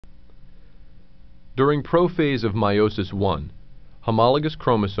During prophase of meiosis I, homologous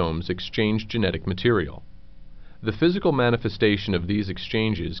chromosomes exchange genetic material. The physical manifestation of these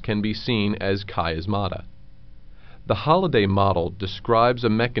exchanges can be seen as chiasmata. The Holliday model describes a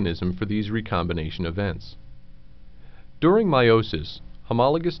mechanism for these recombination events. During meiosis,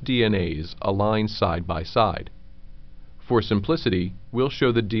 homologous DNAs align side by side. For simplicity, we'll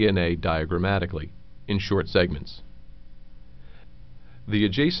show the DNA diagrammatically, in short segments. The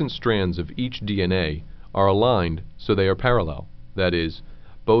adjacent strands of each DNA are aligned so they are parallel, that is,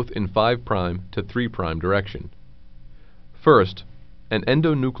 both in 5' to 3' direction. First, an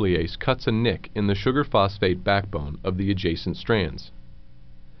endonuclease cuts a nick in the sugar phosphate backbone of the adjacent strands.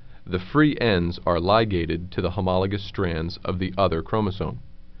 The free ends are ligated to the homologous strands of the other chromosome,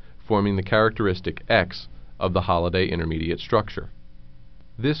 forming the characteristic X of the Holliday intermediate structure.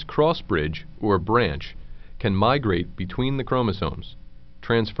 This cross-bridge, or branch, can migrate between the chromosomes,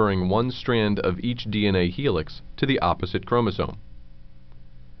 transferring one strand of each DNA helix to the opposite chromosome.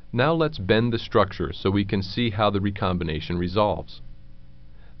 Now let's bend the structure so we can see how the recombination resolves.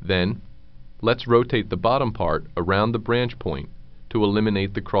 Then, let's rotate the bottom part around the branch point to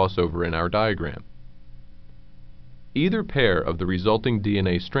eliminate the crossover in our diagram. Either pair of the resulting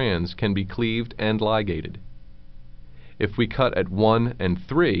DNA strands can be cleaved and ligated. If we cut at 1 and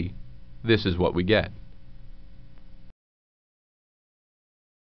 3, this is what we get.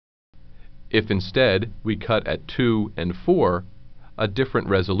 If instead we cut at 2 and 4, a different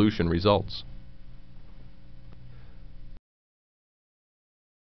resolution results.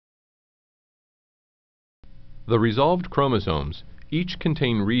 The resolved chromosomes each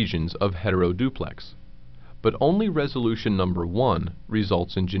contain regions of Hetroduplex, but only resolution number 1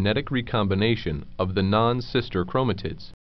 results in genetic recombination of the non-sister chromatids.